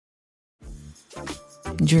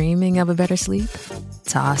Dreaming of a better sleep?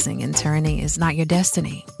 Tossing and turning is not your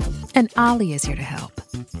destiny. And Ollie is here to help.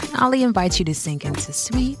 Ollie invites you to sink into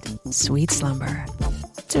sweet, sweet slumber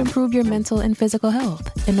to improve your mental and physical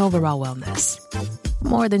health and overall wellness.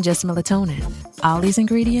 More than just melatonin, Ollie's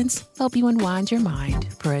ingredients help you unwind your mind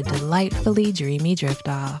for a delightfully dreamy drift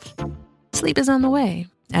off. Sleep is on the way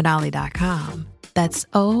at Ollie.com. That's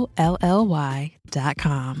OLLY.com.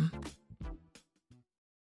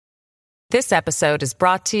 This episode is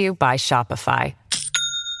brought to you by Shopify.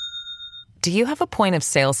 Do you have a point of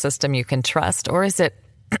sale system you can trust, or is it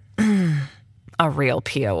a real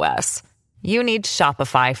POS? You need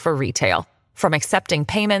Shopify for retail. From accepting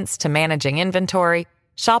payments to managing inventory,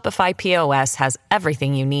 Shopify POS has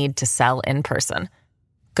everything you need to sell in person.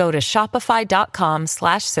 Go to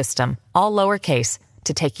shopify.com/system, all lowercase,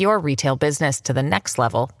 to take your retail business to the next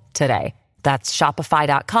level today. That's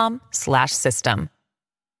shopify.com/system.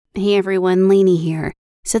 Hey everyone, Lainey here.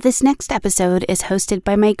 So this next episode is hosted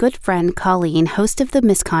by my good friend Colleen, host of the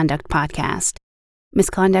Misconduct podcast.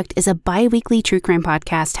 Misconduct is a bi-weekly true crime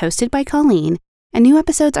podcast hosted by Colleen, and new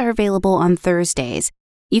episodes are available on Thursdays.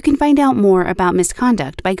 You can find out more about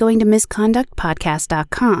Misconduct by going to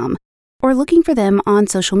misconductpodcast.com or looking for them on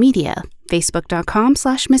social media,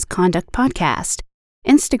 facebook.com/misconductpodcast,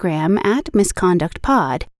 Instagram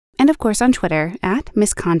 @misconductpod, and of course on Twitter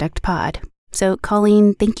 @misconductpod. So,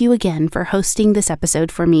 Colleen, thank you again for hosting this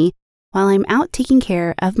episode for me while I'm out taking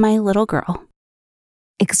care of my little girl.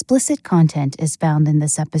 Explicit content is found in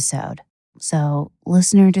this episode, so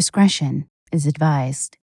listener discretion is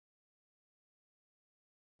advised.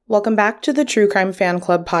 Welcome back to the True Crime Fan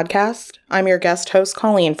Club podcast. I'm your guest host,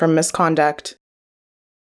 Colleen from Misconduct.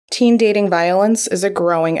 Teen dating violence is a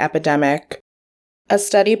growing epidemic. A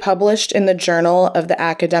study published in the Journal of the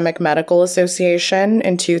Academic Medical Association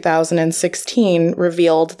in 2016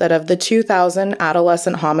 revealed that of the 2,000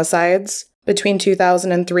 adolescent homicides between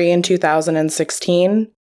 2003 and 2016,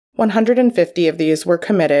 150 of these were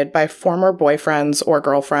committed by former boyfriends or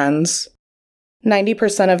girlfriends.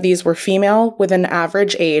 90% of these were female with an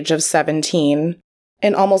average age of 17.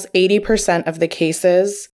 In almost 80% of the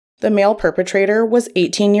cases, the male perpetrator was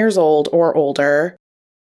 18 years old or older.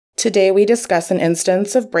 Today, we discuss an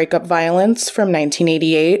instance of breakup violence from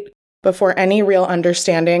 1988 before any real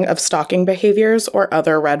understanding of stalking behaviors or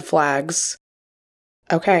other red flags.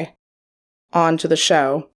 Okay, on to the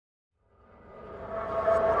show.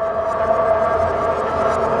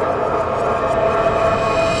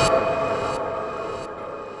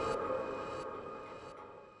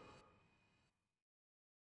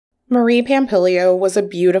 Marie Pompilio was a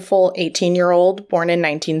beautiful 18-year-old born in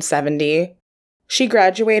 1970. She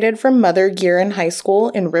graduated from Mother Gearin High School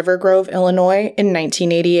in River Grove, Illinois in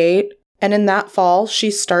 1988, and in that fall,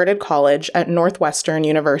 she started college at Northwestern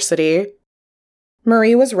University.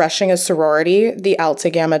 Marie was rushing a sorority, the Alpha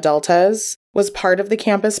Gamma Deltas, was part of the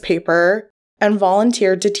campus paper, and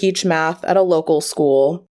volunteered to teach math at a local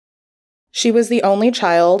school. She was the only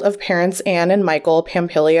child of parents Anne and Michael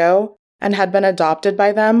Pompilio, and had been adopted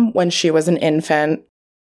by them when she was an infant.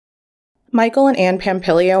 Michael and Anne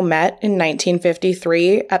Pompilio met in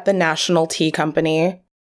 1953 at the National Tea Company.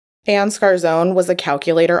 Anne Scarzone was a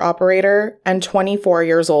calculator operator and 24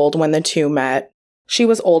 years old when the two met. She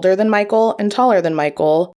was older than Michael and taller than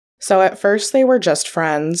Michael, so at first they were just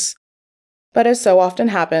friends. But as so often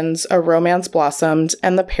happens, a romance blossomed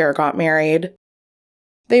and the pair got married.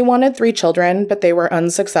 They wanted 3 children, but they were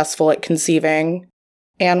unsuccessful at conceiving.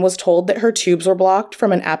 Anne was told that her tubes were blocked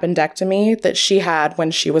from an appendectomy that she had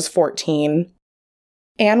when she was 14.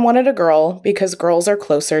 Anne wanted a girl because girls are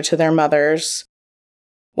closer to their mothers.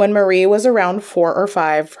 When Marie was around 4 or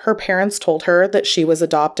 5, her parents told her that she was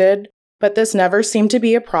adopted, but this never seemed to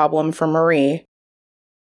be a problem for Marie.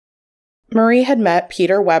 Marie had met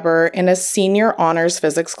Peter Weber in a senior honors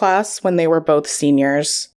physics class when they were both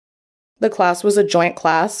seniors. The class was a joint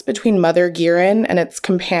class between Mother Gearin and its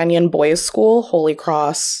companion boys' school, Holy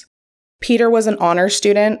Cross. Peter was an honor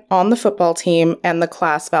student on the football team and the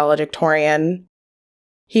class valedictorian.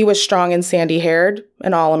 He was strong and sandy-haired,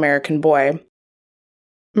 an all-American boy.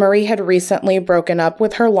 Marie had recently broken up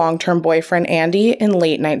with her long-term boyfriend Andy in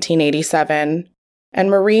late 1987,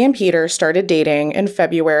 and Marie and Peter started dating in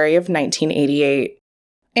February of 1988.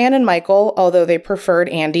 Anne and Michael, although they preferred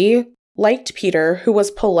Andy, liked Peter, who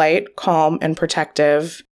was polite, calm, and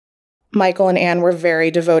protective. Michael and Anne were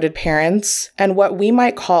very devoted parents, and what we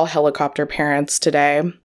might call helicopter parents today.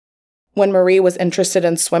 When Marie was interested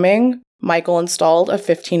in swimming, Michael installed a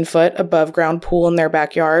 15-foot above-ground pool in their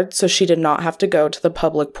backyard so she did not have to go to the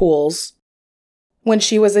public pools. When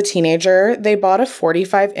she was a teenager, they bought a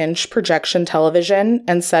 45-inch projection television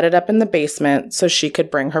and set it up in the basement so she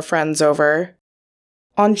could bring her friends over.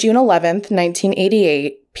 On June 11th,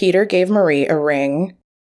 1988, Peter gave Marie a ring.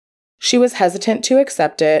 She was hesitant to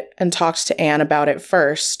accept it and talked to Anne about it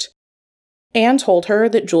first. Anne told her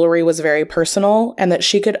that jewelry was very personal and that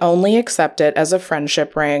she could only accept it as a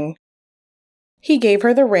friendship ring. He gave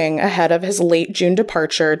her the ring ahead of his late June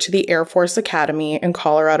departure to the Air Force Academy in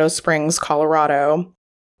Colorado Springs, Colorado.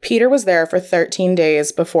 Peter was there for 13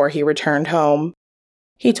 days before he returned home.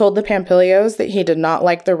 He told the Pompilios that he did not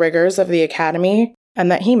like the rigors of the academy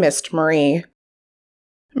and that he missed Marie.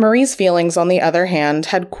 Marie's feelings, on the other hand,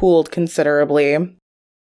 had cooled considerably.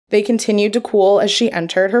 They continued to cool as she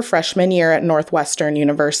entered her freshman year at Northwestern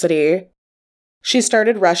University. She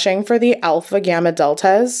started rushing for the Alpha Gamma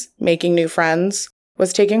Deltas, making new friends,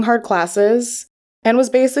 was taking hard classes, and was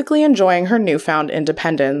basically enjoying her newfound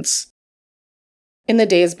independence. In the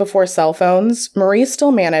days before cell phones, Marie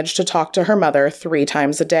still managed to talk to her mother 3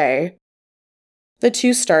 times a day. The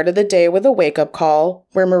two started the day with a wake-up call,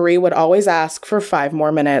 where Marie would always ask for 5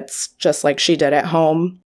 more minutes, just like she did at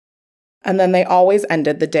home. And then they always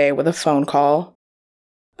ended the day with a phone call.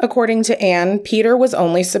 According to Anne, Peter was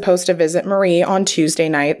only supposed to visit Marie on Tuesday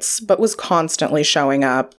nights, but was constantly showing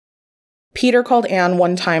up. Peter called Anne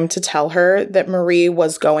one time to tell her that Marie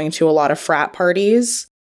was going to a lot of frat parties,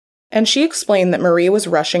 and she explained that Marie was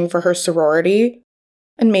rushing for her sorority,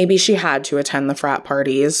 and maybe she had to attend the frat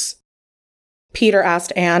parties. Peter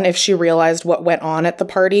asked Anne if she realized what went on at the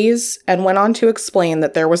parties, and went on to explain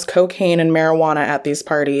that there was cocaine and marijuana at these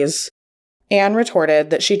parties. Anne retorted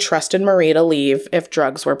that she trusted Marie to leave if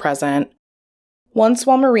drugs were present. Once,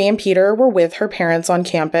 while Marie and Peter were with her parents on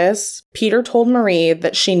campus, Peter told Marie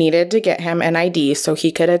that she needed to get him an ID so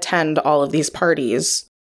he could attend all of these parties.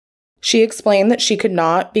 She explained that she could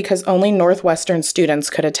not because only Northwestern students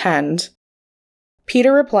could attend.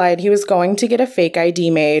 Peter replied he was going to get a fake ID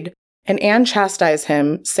made, and Anne chastised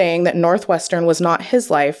him, saying that Northwestern was not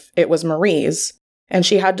his life, it was Marie's, and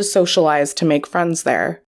she had to socialize to make friends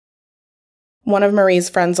there. One of Marie's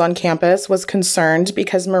friends on campus was concerned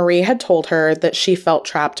because Marie had told her that she felt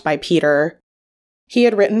trapped by Peter. He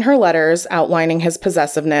had written her letters outlining his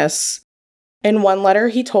possessiveness. In one letter,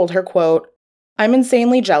 he told her, quote, "I'm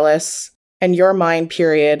insanely jealous, and you're mine,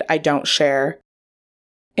 period, I don't share."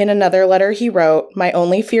 In another letter, he wrote, "My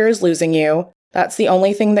only fear is losing you. That's the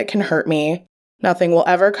only thing that can hurt me. Nothing will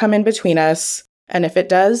ever come in between us, and if it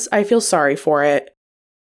does, I feel sorry for it."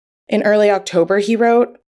 In early October, he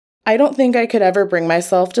wrote, "I don't think I could ever bring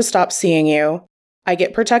myself to stop seeing you. I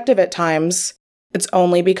get protective at times. It's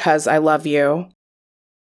only because I love you."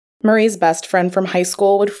 Marie's best friend from high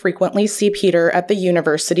school would frequently see Peter at the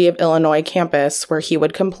University of Illinois campus where he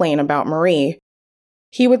would complain about Marie.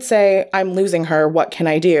 He would say, "I'm losing her, what can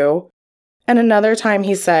I do?" And another time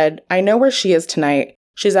he said, "I know where she is tonight.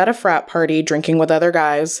 She's at a frat party drinking with other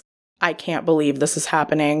guys. I can't believe this is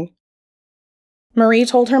happening." Marie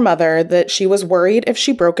told her mother that she was worried if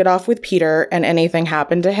she broke it off with Peter and anything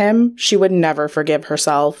happened to him, she would never forgive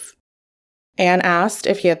herself. Anne asked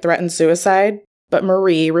if he had threatened suicide, but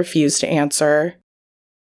Marie refused to answer.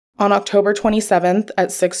 On October 27th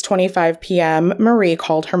at 6:25 p.m., Marie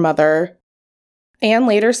called her mother. Anne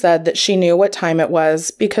later said that she knew what time it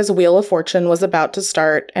was because Wheel of Fortune was about to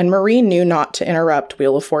start and Marie knew not to interrupt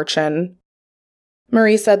Wheel of Fortune.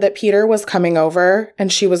 Marie said that Peter was coming over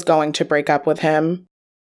and she was going to break up with him.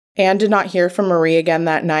 Anne did not hear from Marie again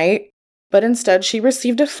that night, but instead she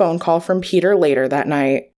received a phone call from Peter later that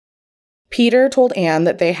night. Peter told Anne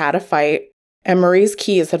that they had a fight, and Marie's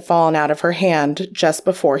keys had fallen out of her hand just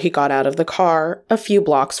before he got out of the car, a few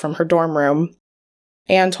blocks from her dorm room.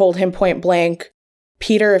 Anne told him point blank,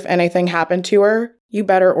 "Peter, if anything happened to her, you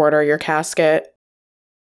better order your casket."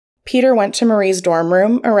 Peter went to Marie's dorm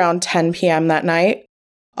room around 10 p.m. that night,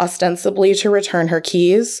 ostensibly to return her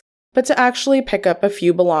keys, but to actually pick up a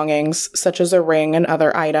few belongings, such as a ring and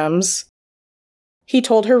other items. He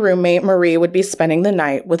told her roommate Marie would be spending the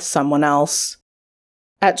night with someone else.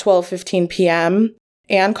 At 12:15 p.m.,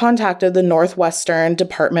 Anne contacted the Northwestern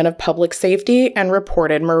Department of Public Safety and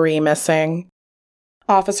reported Marie missing.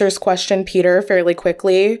 Officers questioned Peter fairly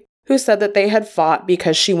quickly, who said that they had fought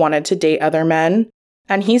because she wanted to date other men,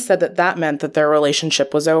 and he said that that meant that their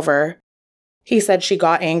relationship was over. He said she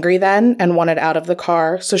got angry then and wanted out of the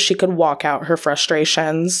car so she could walk out her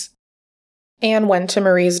frustrations. Anne went to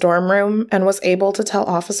Marie's dorm room and was able to tell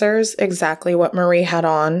officers exactly what Marie had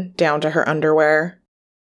on, down to her underwear.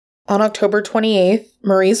 On October 28th,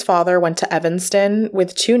 Marie's father went to Evanston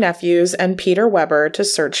with 2 nephews and Peter Weber to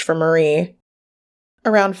search for Marie.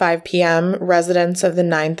 Around 5 p.m., residents of the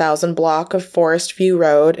 9,000 block of Forest View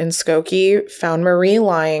Road in Skokie found Marie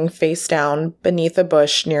lying face down beneath a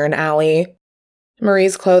bush near an alley.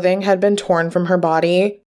 Marie's clothing had been torn from her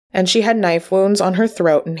body, and she had knife wounds on her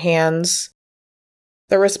throat and hands.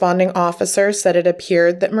 The responding officer said it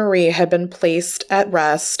appeared that Marie had been placed at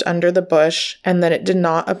rest under the bush and that it did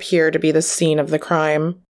not appear to be the scene of the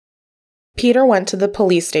crime. Peter went to the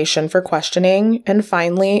police station for questioning, and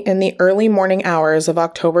finally, in the early morning hours of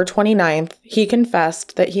October 29th, he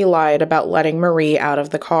confessed that he lied about letting Marie out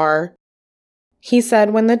of the car. He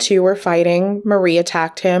said when the two were fighting, Marie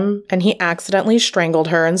attacked him, and he accidentally strangled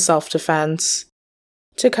her in self-defense.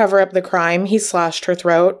 To cover up the crime, he slashed her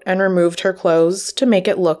throat and removed her clothes to make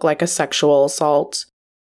it look like a sexual assault.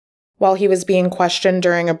 While he was being questioned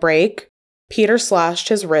during a break, Peter slashed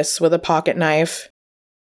his wrists with a pocket knife.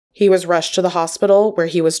 He was rushed to the hospital where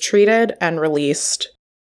he was treated and released.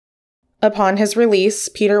 Upon his release,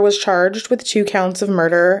 Peter was charged with 2 counts of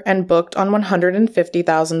murder and booked on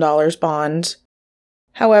 $150,000 bond.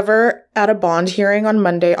 However, at a bond hearing on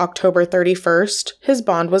Monday, October 31st, his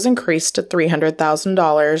bond was increased to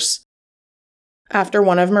 $300,000. After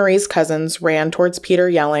one of Marie's cousins ran towards Peter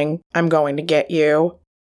yelling, "I'm going to get you."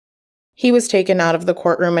 He was taken out of the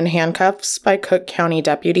courtroom in handcuffs by Cook County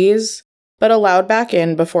deputies, but allowed back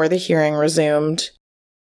in before the hearing resumed.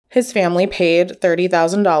 His family paid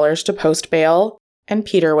 $30,000 to post bail, and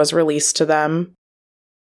Peter was released to them.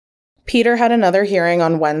 Peter had another hearing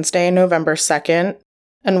on Wednesday, November 2nd,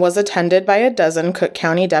 and was attended by a dozen Cook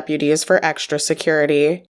County deputies for extra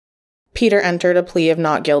security. Peter entered a plea of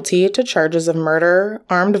not guilty to charges of murder,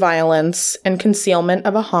 armed violence, and concealment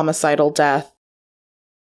of a homicidal death.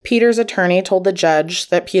 Peter's attorney told the judge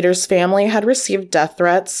that Peter's family had received death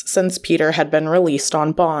threats since Peter had been released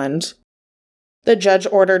on bond. The judge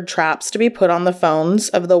ordered traps to be put on the phones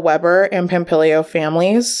of the Weber and Pompilio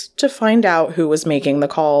families to find out who was making the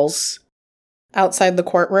calls. Outside the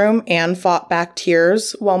courtroom, Anne fought back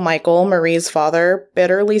tears while Michael, Marie's father,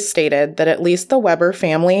 bitterly stated that at least the Weber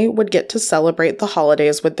family would get to celebrate the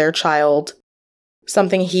holidays with their child,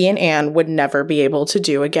 something he and Anne would never be able to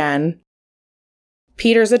do again.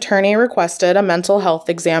 Peter's attorney requested a mental health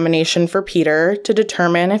examination for Peter to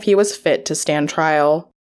determine if he was fit to stand trial.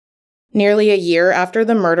 Nearly a year after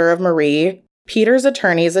the murder of Marie, Peter's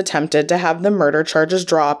attorneys attempted to have the murder charges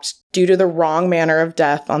dropped due to the wrong manner of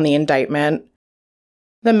death on the indictment.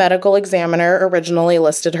 The medical examiner originally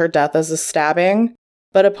listed her death as a stabbing,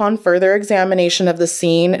 but upon further examination of the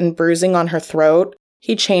scene and bruising on her throat,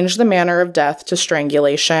 he changed the manner of death to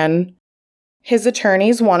strangulation. His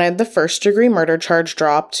attorneys wanted the first-degree murder charge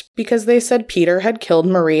dropped because they said Peter had killed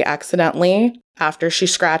Marie accidentally after she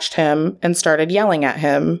scratched him and started yelling at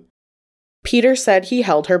him. Peter said he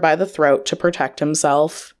held her by the throat to protect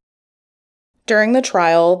himself. During the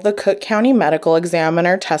trial, the Cook County medical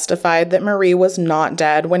examiner testified that Marie was not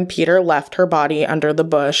dead when Peter left her body under the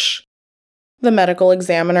bush. The medical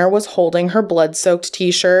examiner was holding her blood-soaked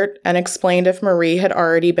t-shirt and explained if Marie had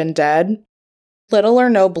already been dead, little or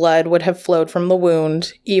no blood would have flowed from the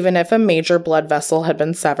wound, even if a major blood vessel had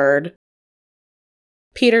been severed.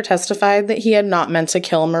 Peter testified that he had not meant to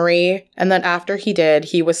kill Marie, and that after he did,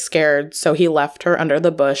 he was scared, so he left her under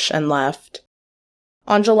the bush and left.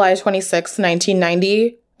 On July 26,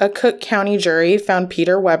 1990, a Cook County jury found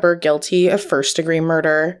Peter Weber guilty of first-degree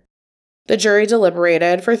murder. The jury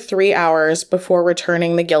deliberated for 3 hours before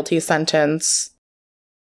returning the guilty sentence.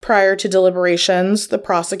 Prior to deliberations, the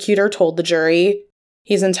prosecutor told the jury,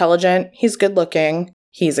 "He's intelligent, he's good-looking,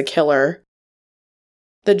 he's a killer."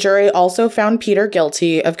 The jury also found Peter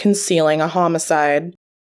guilty of concealing a homicide.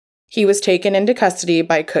 He was taken into custody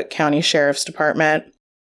by Cook County Sheriff's Department.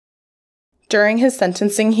 During his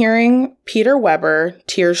sentencing hearing, Peter Weber,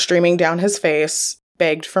 tears streaming down his face,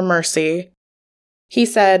 begged for mercy. He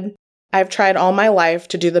said, "I've tried all my life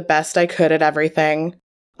to do the best I could at everything.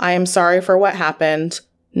 I am sorry for what happened.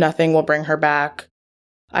 Nothing will bring her back.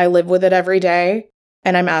 I live with it every day,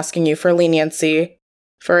 and I'm asking you for leniency,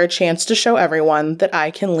 for a chance to show everyone that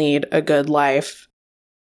I can lead a good life."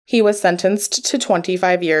 He was sentenced to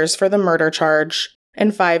 25 years for the murder charge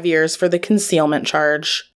and 5 years for the concealment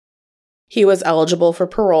charge. He was eligible for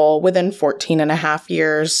parole within 14 and a half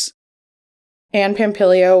years. Anne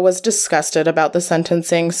Pompilio was disgusted about the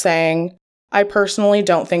sentencing, saying, "I personally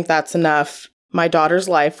don't think that's enough. My daughter's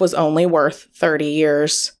life was only worth 30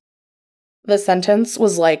 years. The sentence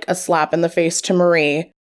was like a slap in the face to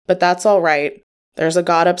Marie, but that's all right. There's a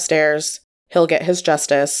God upstairs. He'll get his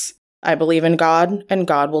justice. I believe in God, and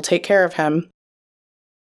God will take care of him."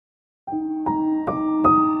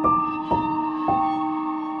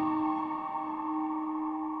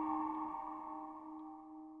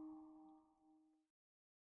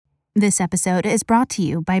 This episode is brought to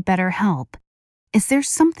you by BetterHelp. Is there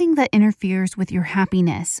something that interferes with your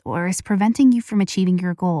happiness or is preventing you from achieving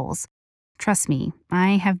your goals? Trust me,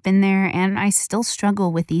 I have been there and I still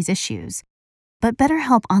struggle with these issues. But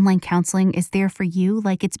BetterHelp Online Counseling is there for you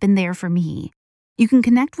like it's been there for me. You can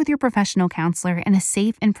connect with your professional counselor in a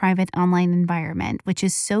safe and private online environment, which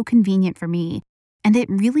is so convenient for me, and it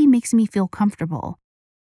really makes me feel comfortable.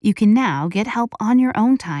 You can now get help on your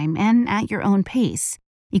own time and at your own pace.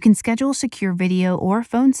 You can schedule secure video or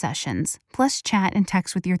phone sessions, plus chat and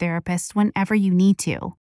text with your therapist whenever you need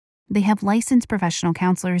to. They have licensed professional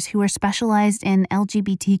counselors who are specialized in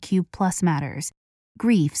LGBTQ+ matters,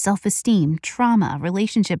 grief, self-esteem, trauma,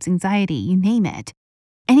 relationships, anxiety, you name it.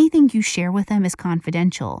 Anything you share with them is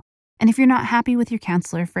confidential, and if you're not happy with your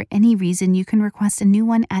counselor for any reason, you can request a new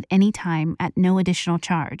one at any time at no additional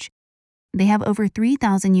charge. They have over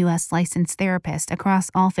 3,000 U.S. licensed therapists across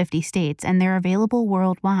all 50 states, and they're available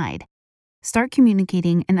worldwide. Start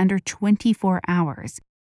communicating in under 24 hours.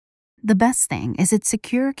 The best thing is it's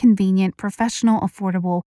secure, convenient, professional,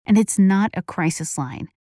 affordable, and it's not a crisis line.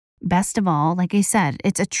 Best of all, like I said,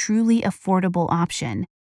 it's a truly affordable option.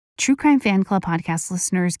 True Crime Fan Club podcast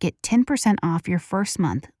listeners get 10% off your first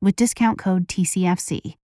month with discount code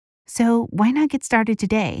TCFC. So why not get started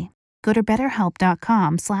today? Go to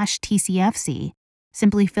betterhelp.com/TCFC.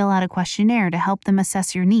 Simply fill out a questionnaire to help them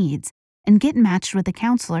assess your needs and get matched with a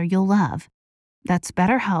counselor you'll love. That's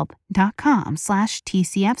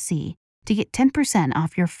betterhelp.com/TCFC to get 10%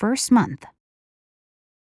 off your first month.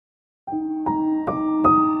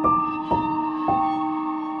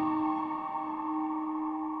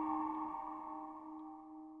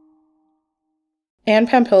 Anne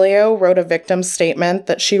Pompilio wrote a victim's statement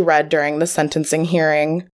that she read during the sentencing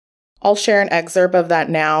hearing. I'll share an excerpt of that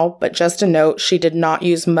now, but just a note, she did not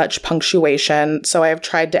use much punctuation, so I have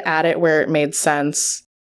tried to add it where it made sense.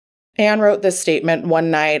 Anne wrote this statement one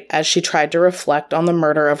night as she tried to reflect on the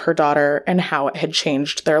murder of her daughter and how it had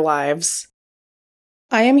changed their lives.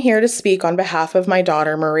 I am here to speak on behalf of my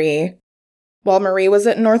daughter, Marie. While Marie was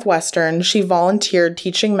at Northwestern, she volunteered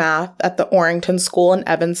teaching math at the Orrington School in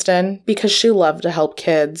Evanston because she loved to help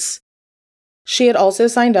kids. She had also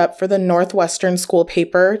signed up for the Northwestern School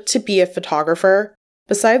paper to be a photographer,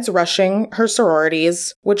 besides rushing her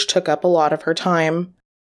sororities, which took up a lot of her time.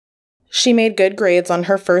 She made good grades on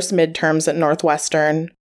her first midterms at Northwestern.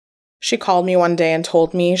 She called me one day and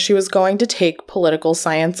told me she was going to take political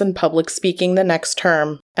science and public speaking the next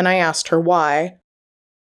term, and I asked her why.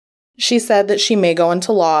 She said that she may go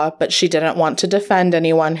into law, but she didn't want to defend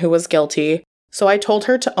anyone who was guilty, so I told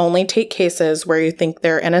her to only take cases where you think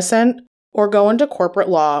they're innocent, or go into corporate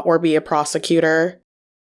law or be a prosecutor.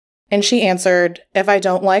 And she answered, if I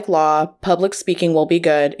don't like law, public speaking will be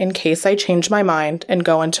good in case I change my mind and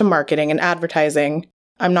go into marketing and advertising.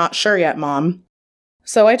 I'm not sure yet, Mom.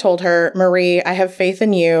 So I told her, Marie, I have faith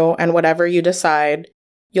in you, and whatever you decide,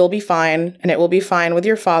 you'll be fine, and it will be fine with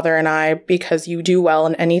your father and I because you do well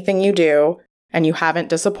in anything you do, and you haven't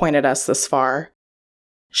disappointed us this far.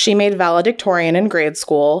 She made valedictorian in grade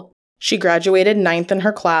school. She graduated 9th in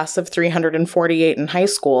her class of 348 in high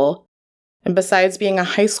school. And besides being a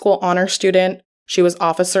high school honor student, she was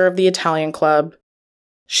officer of the Italian Club.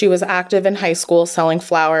 She was active in high school selling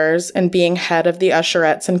flowers and being head of the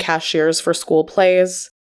usherettes and cashiers for school plays.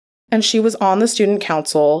 And she was on the student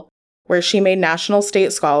council, where she made National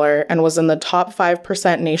State Scholar and was in the top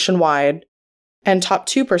 5% nationwide and top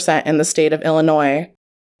 2% in the state of Illinois.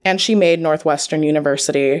 And she made Northwestern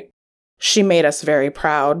University. She made us very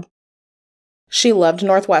proud. She loved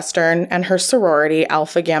Northwestern and her sorority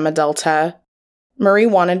Alpha Gamma Delta. Marie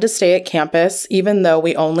wanted to stay at campus even though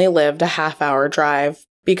we only lived a half-hour drive,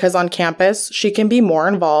 because on campus she can be more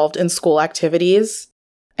involved in school activities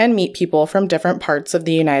and meet people from different parts of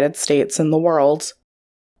the United States and the world.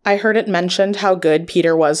 I heard it mentioned how good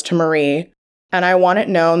Peter was to Marie, and I want it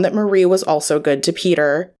known that Marie was also good to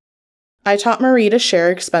Peter. I taught Marie to share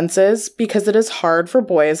expenses because it is hard for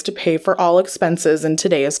boys to pay for all expenses in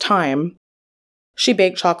today's time. She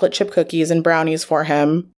baked chocolate chip cookies and brownies for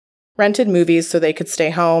him, rented movies so they could stay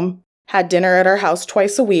home, had dinner at our house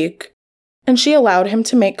twice a week, and she allowed him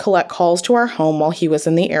to make collect calls to our home while he was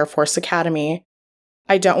in the Air Force Academy.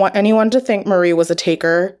 I don't want anyone to think Marie was a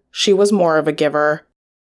taker. She was more of a giver.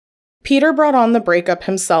 Peter brought on the breakup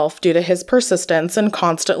himself due to his persistence in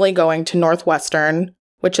constantly going to Northwestern,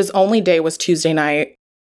 which his only day was Tuesday night.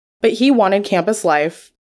 But he wanted campus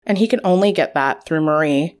life, and he could only get that through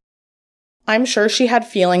Marie. I'm sure she had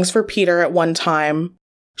feelings for Peter at one time.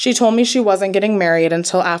 She told me she wasn't getting married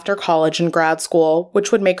until after college and grad school,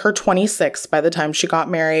 which would make her 26 by the time she got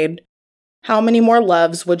married. How many more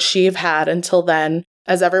loves would she have had until then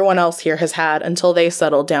as everyone else here has had until they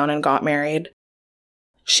settled down and got married.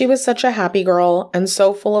 She was such a happy girl and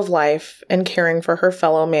so full of life and caring for her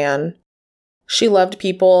fellow man. She loved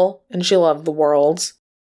people and she loved the world.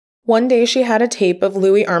 One day she had a tape of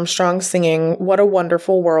Louis Armstrong singing "What a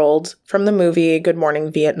Wonderful World" from the movie Good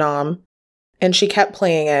Morning Vietnam, and she kept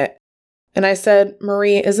playing it. And I said,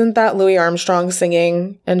 "Marie, isn't that Louis Armstrong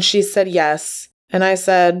singing?" And she said yes. And I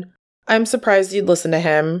said, "I'm surprised you'd listen to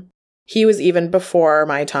him. He was even before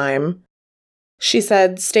my time." She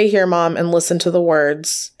said, "Stay here, Mom, and listen to the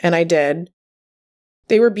words." And I did.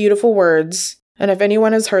 They were beautiful words, and if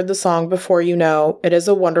anyone has heard the song before, you know it is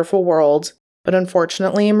a wonderful world, but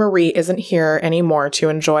unfortunately Marie isn't here anymore to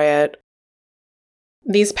enjoy it.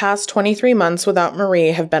 These past 23 months without Marie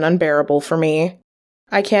have been unbearable for me.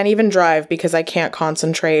 I can't even drive because I can't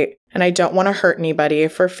concentrate, and I don't want to hurt anybody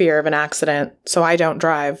for fear of an accident, so I don't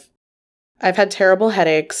drive. I've had terrible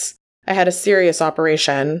headaches. I had a serious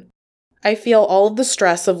operation. I feel all of the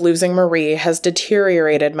stress of losing Marie has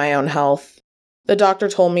deteriorated my own health. The doctor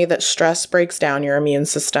told me that stress breaks down your immune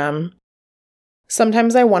system.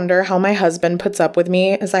 Sometimes I wonder how my husband puts up with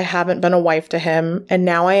me, as I haven't been a wife to him, and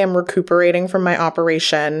now I am recuperating from my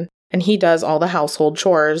operation, and he does all the household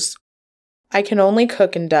chores. I can only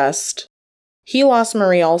cook and dust. He lost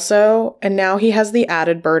Marie also, and now he has the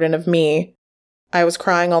added burden of me. I was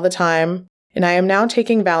crying all the time, and I am now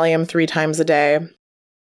taking Valium 3 times a day.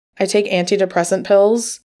 I take antidepressant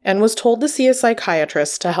pills, and was told to see a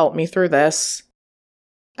psychiatrist to help me through this.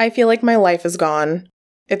 I feel like my life is gone.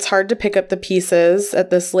 It's hard to pick up the pieces at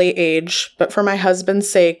this late age, but for my husband's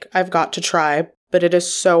sake, I've got to try, but it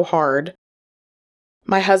is so hard.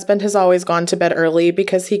 My husband has always gone to bed early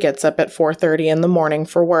because he gets up at 4:30 in the morning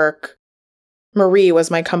for work. Marie was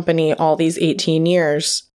my company all these 18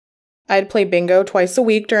 years. I'd play bingo twice a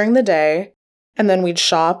week during the day, and then we'd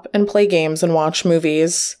shop and play games and watch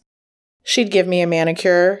movies. She'd give me a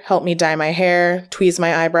manicure, help me dye my hair, tweeze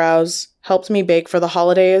my eyebrows, helped me bake for the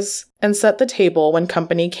holidays, and set the table when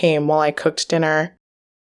company came while I cooked dinner.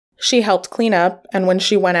 She helped clean up, and when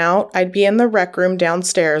she went out, I'd be in the rec room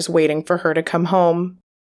downstairs waiting for her to come home.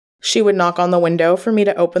 She would knock on the window for me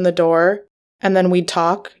to open the door, and then we'd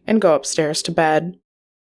talk and go upstairs to bed.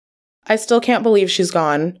 I still can't believe she's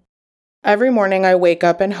gone. Every morning I wake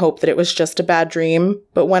up and hope that it was just a bad dream,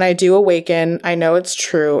 but when I do awaken, I know it's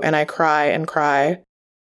true and I cry and cry.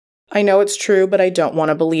 I know it's true, but I don't want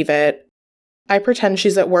to believe it. I pretend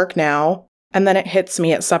she's at work now, and then it hits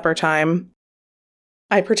me at supper time.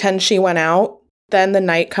 I pretend she went out, then the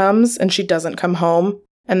night comes and she doesn't come home,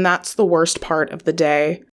 and that's the worst part of the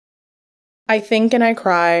day. I think and I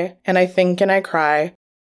cry, and I think and I cry.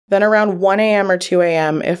 Then around 1 a.m. or 2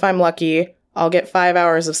 a.m., if I'm lucky, I'll get 5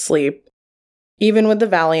 hours of sleep. Even with the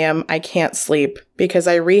Valium, I can't sleep because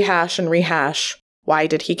I rehash and rehash. Why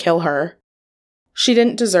did he kill her? She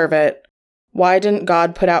didn't deserve it. Why didn't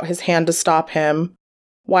God put out his hand to stop him?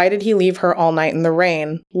 Why did he leave her all night in the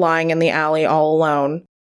rain, lying in the alley all alone?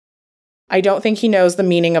 I don't think he knows the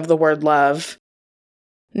meaning of the word love.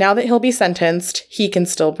 Now that he'll be sentenced, he can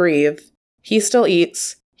still breathe. He still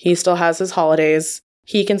eats. He still has his holidays.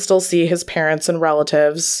 He can still see his parents and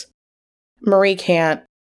relatives. Marie can't.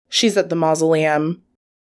 She's at the mausoleum.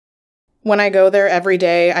 When I go there every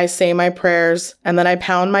day, I say my prayers, and then I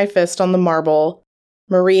pound my fist on the marble.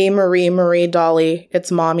 Marie, Marie, Marie, Dolly,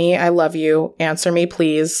 it's Mommy, I love you. Answer me,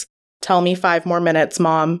 please. Tell me 5 more minutes,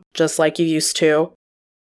 Mom, just like you used to.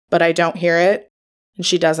 But I don't hear it, and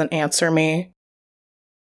she doesn't answer me.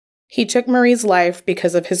 He took Marie's life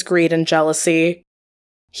because of his greed and jealousy.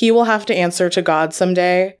 He will have to answer to God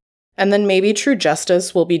someday, and then maybe true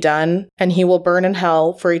justice will be done, and he will burn in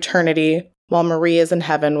hell for eternity while Marie is in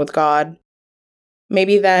heaven with God.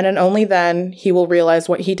 Maybe then and only then he will realize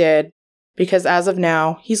what he did, because as of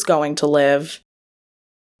now, he's going to live.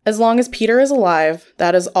 As long as Peter is alive,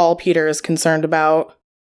 that is all Peter is concerned about.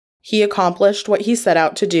 He accomplished what he set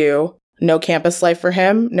out to do. No campus life for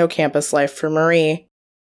him, no campus life for Marie.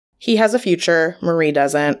 He has a future, Marie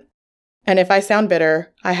doesn't. And if I sound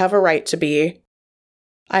bitter, I have a right to be.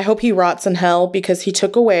 I hope he rots in hell because he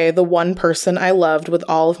took away the one person I loved with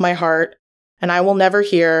all of my heart, and I will never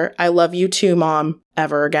hear, "I love you too, Mom,"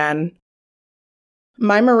 ever again.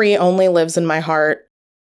 My Marie only lives in my heart.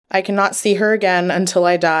 I cannot see her again until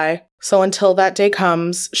I die, so until that day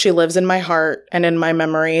comes, she lives in my heart and in my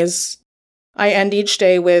memories. I end each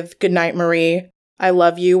day with, "Good night, Marie. I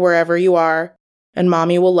love you wherever you are, and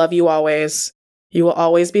Mommy will love you always. You will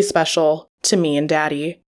always be special to me and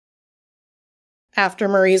Daddy." After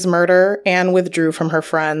Marie's murder, Anne withdrew from her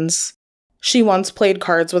friends. She once played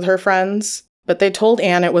cards with her friends, but they told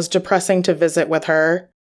Anne it was depressing to visit with her.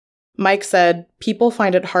 Mike said, "People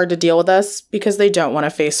find it hard to deal with us because they don't want to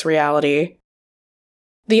face reality."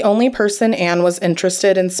 The only person Anne was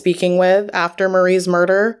interested in speaking with after Marie's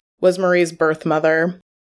murder was Marie's birth mother.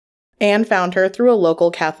 Anne found her through a local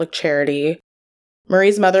Catholic charity.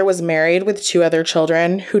 Marie's mother was married with 2 other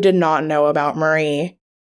children who did not know about Marie.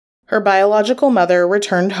 Her biological mother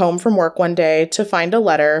returned home from work one day to find a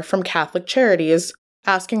letter from Catholic Charities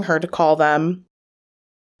asking her to call them.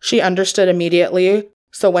 She understood immediately,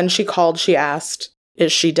 so when she called, she asked,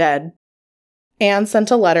 "Is she dead?" Anne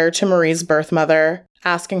sent a letter to Marie's birth mother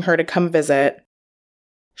asking her to come visit.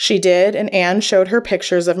 She did, and Anne showed her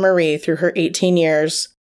pictures of Marie through her 18 years,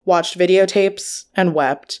 watched videotapes, and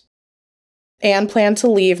wept. Anne planned to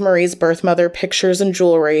leave Marie's birth mother pictures and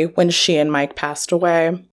jewelry when she and Mike passed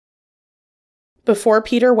away. Before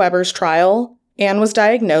Peter Weber's trial, Anne was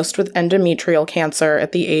diagnosed with endometrial cancer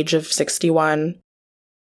at the age of 61.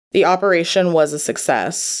 The operation was a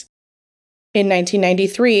success. In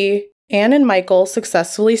 1993, Anne and Michael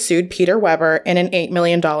successfully sued Peter Weber in an $8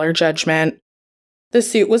 million judgment. The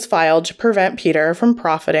suit was filed to prevent Peter from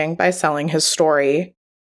profiting by selling his story.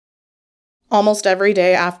 Almost every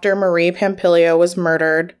day after Marie Pompilio was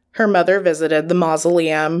murdered, her mother visited the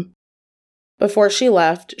mausoleum. Before she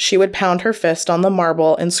left, she would pound her fist on the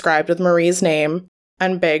marble inscribed with Marie's name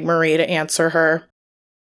and beg Marie to answer her.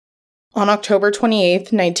 On October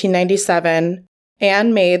 28, 1997,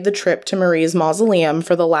 Anne made the trip to Marie's mausoleum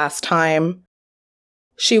for the last time.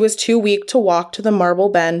 She was too weak to walk to the marble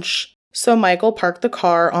bench, so Michael parked the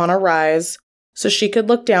car on a rise so she could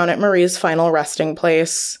look down at Marie's final resting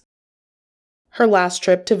place. Her last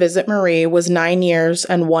trip to visit Marie was 9 years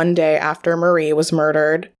and 1 day after Marie was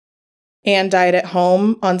murdered. Anne died at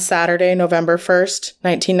home on Saturday, November 1st,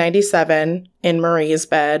 1997, in Marie's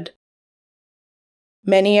bed.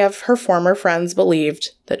 Many of her former friends believed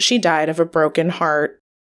that she died of a broken heart.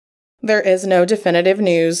 There is no definitive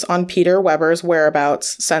news on Peter Weber's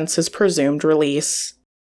whereabouts since his presumed release.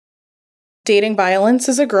 Dating violence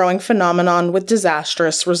is a growing phenomenon with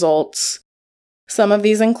disastrous results. Some of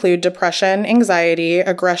these include depression, anxiety,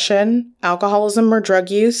 aggression, alcoholism or drug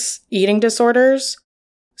use, eating disorders,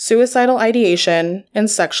 suicidal ideation, and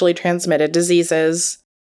sexually transmitted diseases.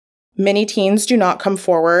 Many teens do not come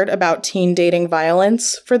forward about teen dating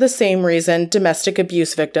violence for the same reason domestic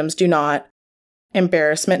abuse victims do not: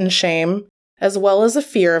 embarrassment and shame, as well as a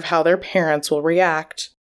fear of how their parents will react.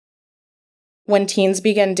 When teens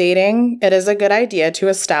begin dating, it is a good idea to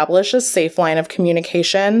establish a safe line of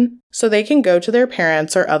communication so they can go to their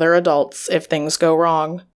parents or other adults if things go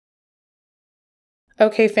wrong.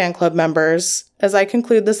 Okay, fan club members, as I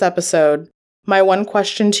conclude this episode, my one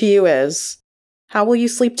question to you is, how will you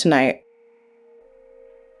sleep tonight?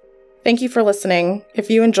 Thank you for listening. If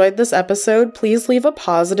you enjoyed this episode, please leave a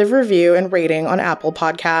positive review and rating on Apple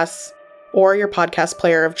Podcasts or your podcast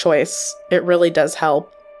player of choice. It really does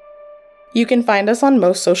help. You can find us on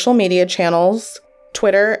most social media channels,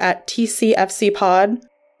 Twitter at TCFCpod,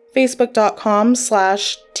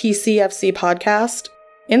 Facebook.com/TCFCpodcast,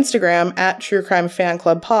 Instagram at True Crime Fan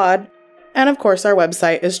Club Pod, and of course our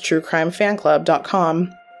website is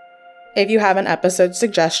truecrimefanclub.com. If you have an episode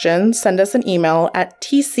suggestion, send us an email at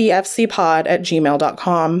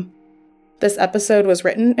tcfcpod@gmail.com. This episode was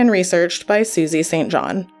written and researched by Susie St.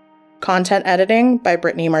 John. Content editing by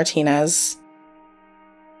Brittany Martinez.